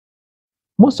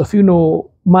Most of you know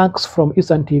Max from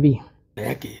Eastern TV.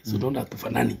 Yake, so unaona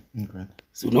tufanani.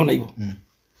 So unaona hivyo.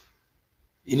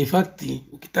 In fact,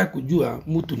 ukitaka kujua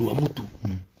mtu ni wa mtu.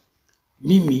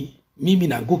 Mimi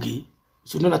na Ngugi,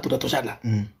 so unaona tunatoshana.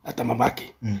 Hata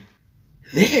mamake.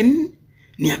 Then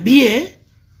niambie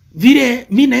vile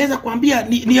mimi naweza kuambia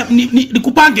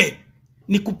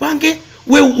nikupange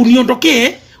wewe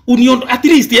uniondokee at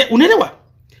least unaelewa,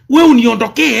 wewe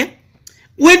uniondokee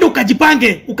wewe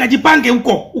ukajipange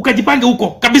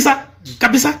huko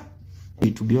kabisa.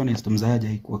 To be honest, mzaja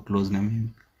haikuwa close na mimi.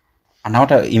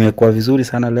 Anaota imekuwa vizuri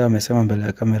sana leo amesema mbele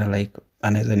ya kamera like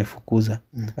anaweza nifukuza.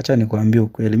 Acha nikwambie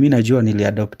ukweli, mimi najua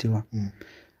niliadoptiwa.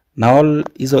 Na all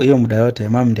hiyo muda yote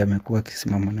mama ndiye amekuwa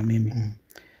akisimama na mimi.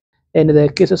 And the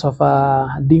cases of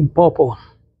Dimpopo,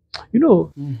 you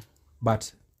know, but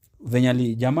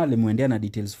venyali jamaa alimuendea na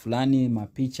details fulani,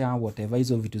 mapicha, whatever,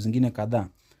 hizo vitu zingine kadhaa.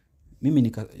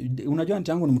 Mimi unajua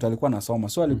anti yangu ni mtu alikuwa anasoma,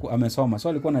 so alikuwa amesoma, so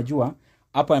alikuwa anajua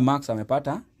hapa Max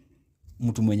amepata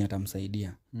mtu mwenye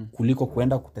atamsaidia kuliko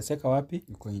kuenda kuteseka wapi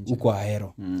huko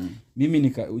Ahero.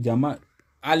 Mimi jamaa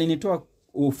alinitoa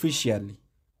officially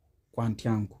kwa anti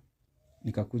yangu,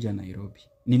 nikakuja Nairobi.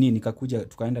 Nikakuja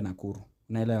tukaenda Nakuru.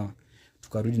 Unaelewa?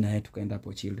 Tukarudi na yeye tukaenda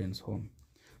hapo children's home.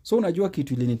 So unajua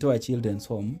kitu ilinitoa children's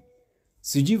home,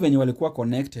 sijui venye walikuwa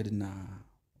connected na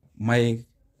my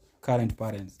current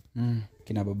parents.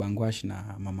 Kina babangwashi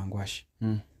na mamangwashi.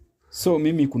 So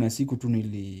mimi kuna siku tu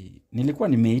nilikuwa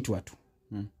nimeitwa tu.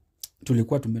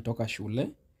 Tulikuwa tumetoka shule.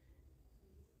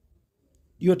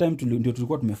 Hiyo time ndio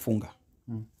tulikuwa tumefunga.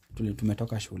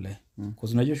 Tumetoka shule. Kwa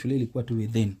unajua shule ilikuwa tu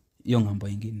within hiyo ngambo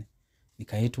nyingine.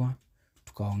 Nikaitwa,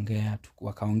 tukaongea,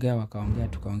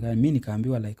 tukaongea. Mimi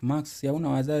nikaambiwa like Max, si hauna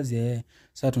wazazi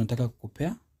sasa tunataka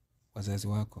kukupea wazazi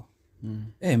wako.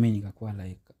 Mimi nikakuwa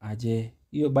like aje.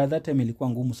 Hiyo by that time ilikuwa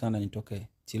ngumu sana nitoke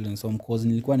children's home cause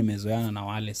nilikuwa nimezoeana na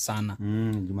wale sana.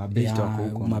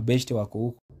 Mabeshte wako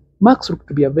huko. Max looked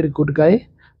to be a very good guy,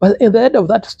 but at the end of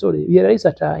that story, we realized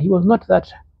that he was not that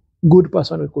good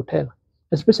person we could tell,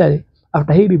 especially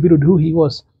after he revealed who he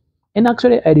was. And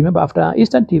actually, I remember after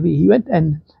Eastern TV, he went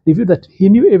and revealed that he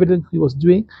knew everything he was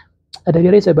doing. And I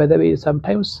realized, by the way,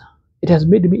 sometimes it has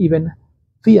made me even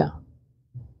fear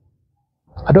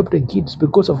adopting kids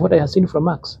because of what I have seen from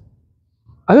Max.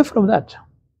 Away from that,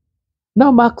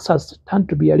 now Max has turned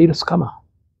to be a little scammer,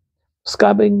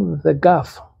 scamming the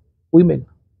Gulf women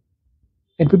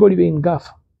and people living in Gulf.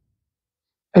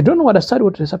 I don't understand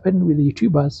what has happened with the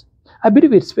YouTubers. I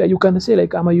believe it's fair. You can say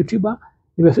like, I'm a YouTuber,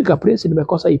 nimefika place,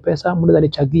 nimekosa hii pesa, mnaweza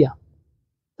nichagia.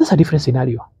 That's a different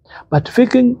scenario. But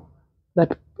faking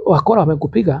that wakora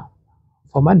wamekupiga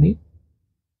for money,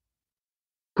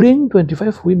 bring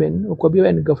 25 women, ukwambia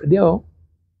wewe ni girlfriend yao,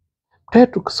 try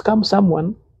to scam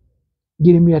someone,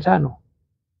 giri 500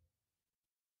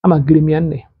 ama giri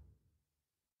 400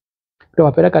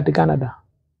 utawapeleka katika Canada.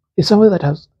 It's something that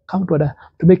has come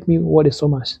to make me worry so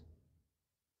much.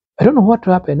 I don't know what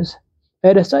happens. I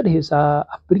understand his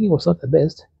upbringing was not the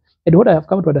best, and what I have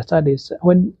come to understand is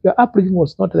when your upbringing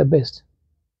was not the best,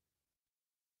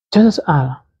 chances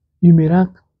are you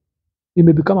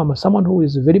may become someone who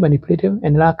is very manipulative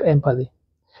and lack empathy,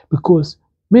 because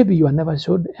maybe you are never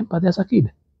showed empathy as a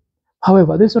kid.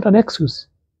 However, this is not an excuse,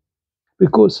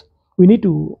 because we need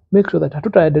to make sure that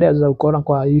hatutaendelea za ukora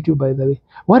kwa YouTube. By the way,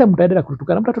 wale mtaendelea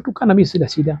kututukana mimi sina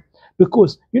shida,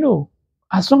 because you know,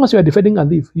 as long as you are defending a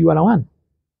thief, you are the one.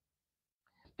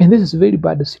 And this is a very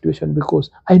bad situation,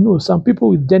 because I know some people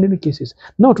with genuine cases.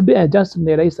 Now today I just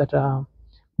realized that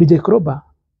DJ Kroba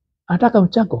anataka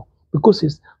mchango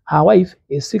because her wife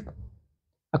is sick,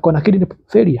 akona kidney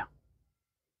failure.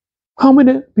 How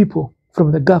many people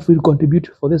from the Gulf will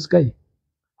contribute for this guy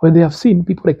when they have seen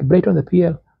people like Brighton the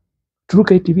PL,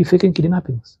 truek TV faking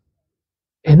kidnappings,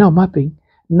 and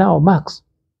now Max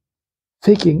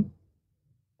faking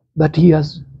that he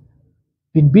has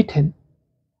been beaten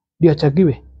ndio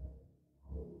achagiwe.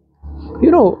 You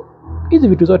know, hizi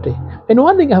vitu zote. And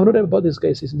one thing I have noted about these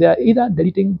guys is they are either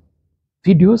deleting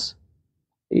videos,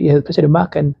 especially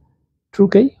Mark and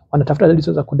truek, wanatafuta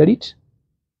reasons za kudelete.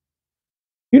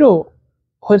 You know,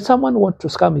 when someone wants to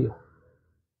scam you,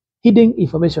 hiding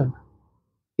information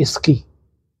is key,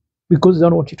 because they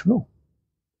don't want you to know.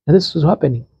 And this is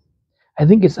happening. I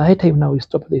think it's high time now we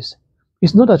stop this.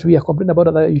 It's not that we are complaining about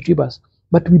other YouTubers,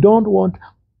 but we don't want.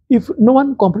 If no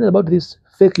one complains about these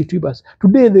fake YouTubers,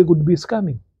 today they could be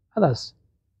scamming others.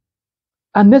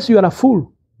 Unless you are a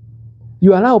fool,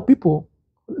 you allow people.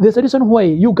 There's a reason why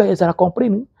you guys are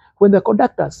complaining when the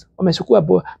conductors wamechukua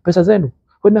pesa zenu,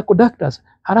 when the conductors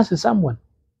harass someone,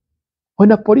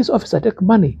 when a police officer take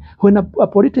money, when a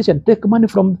politician take money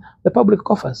from the public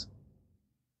coffers.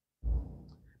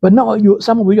 But now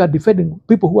some of you are defending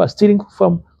people who are stealing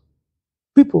from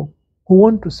people who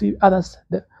want to see others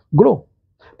grow,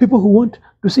 people who want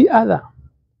to see others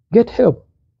get help,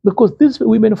 because these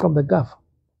women from the Gulf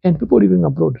and people living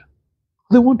abroad,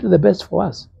 they want the best for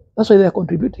us. That's why they are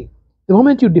contributing. The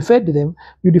moment you defend them,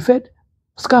 you defend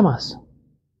scammers.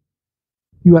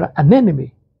 You are an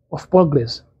enemy of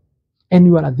progress, and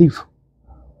you are a thief.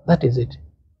 That is it.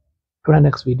 To the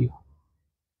next video.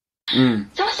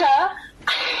 Sasa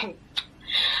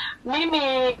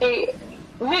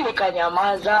mimi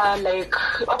kanyamaza, like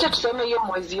wacha tuseme hiyo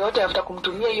mwezi yote after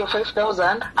kumtumia hiyo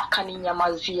 5000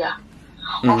 akaninyamazia.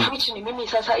 Of which ni mimi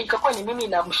sasa ikakuwa ni mimi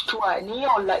namshtua ni hiyo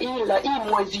hii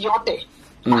mwezi yote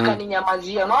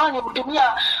akaninyamazia. Naona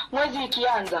nimtumia mwezi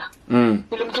ikianza.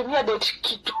 Nilimtumia date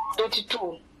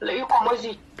 2 yuko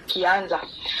mwezi kianza.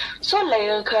 So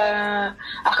like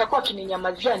akakuwa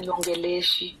akininyamazia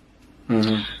niongeleshi.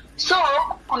 So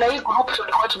kuna hii group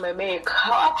tulikuwa tumemake.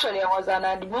 Actually I was an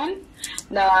admin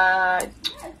na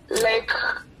like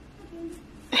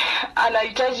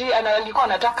alikuwa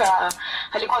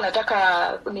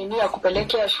anataka nini ya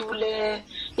kupelekea shule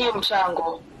hiyo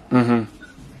mchango.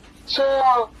 So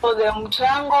the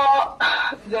mchango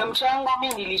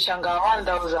mimi nilichanga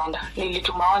 1000,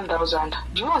 nilituma 1000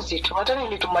 juzi tu, hata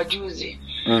nilituma juzi.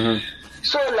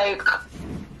 So like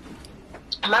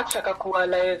Max akakuwa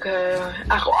like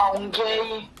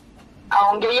aongei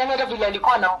yani hata vile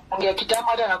alikuwa anaongea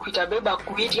kitambo, hata nakuita beba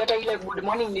kuiti, hata ile good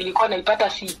morning nilikuwa naipata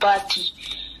sipati.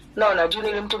 Naona juu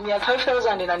nilimtumia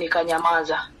 5000 na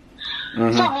nikanyamaza.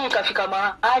 So mimi ikafika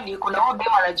mahali kuna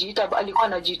huyo alikuwa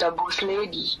anajiita boss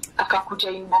lady, akakuja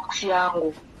inbox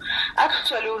yangu.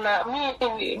 Actually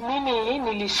mimi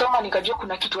nilisoma nikajua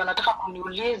kuna kitu anataka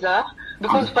kuniuliza,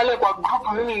 because pale kwa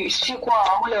group mimi sikuwa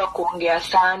ule wa kuongea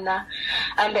sana,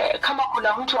 and kama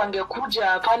kuna mtu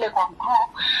angekuja pale kwa group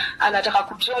anataka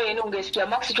kujoin, ungesikia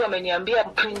Max tu ameniambia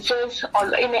princess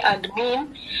or any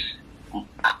admin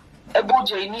ebu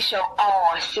joinisha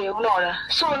wase, unaona.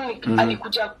 So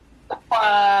alikuja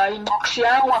kwa inbox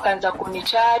yangu akaanza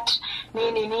kunichat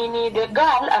nini. The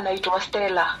girl anaitwa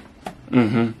Stella.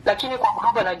 Lakini kwa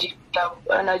group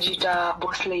anajiita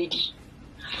boss lady.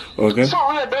 Okay. So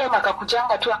huyo dem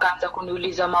akakujanga tu akaanza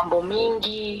kuniuliza mambo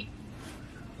mingi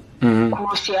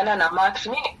kuhusiana na Max.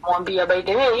 Mimi nikamwambia by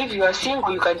the way, if you are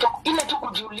single you can talk. Ile tu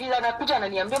kujiuliza, anakuja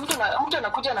ananiambia mtu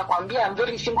anakuja anakuambia I'm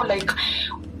very single, like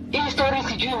hii story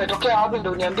sijui imetokea wapi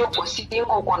ndio uniambie uko single,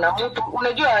 uko na mtu.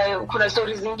 Unajua kuna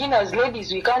stories zingine as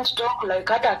ladies we can't talk,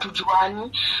 like hata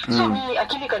hatujuani. So mimi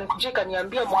akili kanikujia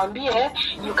kaniambia mwambie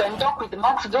you can talk with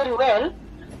Max very well.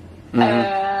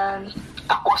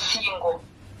 Ako single.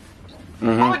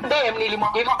 Dem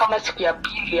nilimwambia hivyo kama siku ya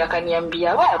pili,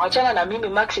 akaniambia wewe wachana na mimi,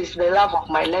 Max is the love of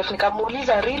my life.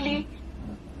 Nikamuuliza really?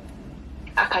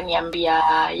 Akaniambia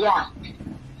yeah.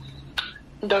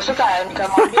 Ndo sasa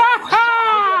nikamwambia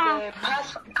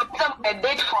nikaputa my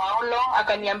date for how long,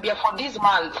 akaniambia for this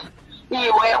month. Hii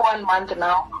 1 month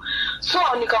now. So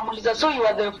nikamuuliza so you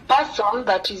are the person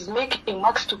that is making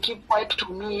Max to keep quiet to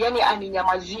me, yani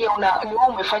aninyamazie, ni wewe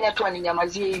umefanya tu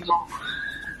aninyamazie hivyo.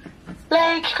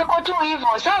 Like kako tu hivyo.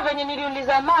 Sasa venye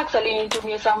niliuliza Max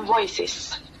alinitumia some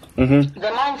voices.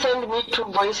 The man sent me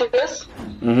 2 voices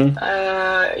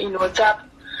in WhatsApp.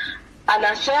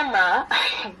 Anasema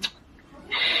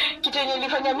kitu yenye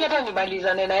nilifanya mimi hata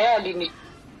nimalizane na yeye alinitumia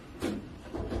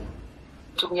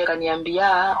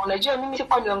kaniambia unajua mimi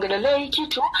sikuwa niongelelea hii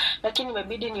kitu, lakini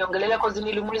imebidi niongelelea kwa sababu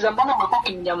nilimuuliza mbona umekuwa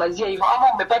ukininyamazia hivyo,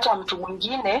 ama umepata mtu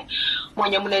mwingine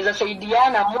mwenye mnaweza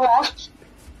saidiana most.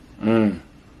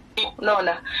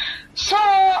 Unaona. So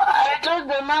I told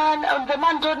the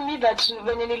man told me that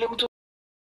when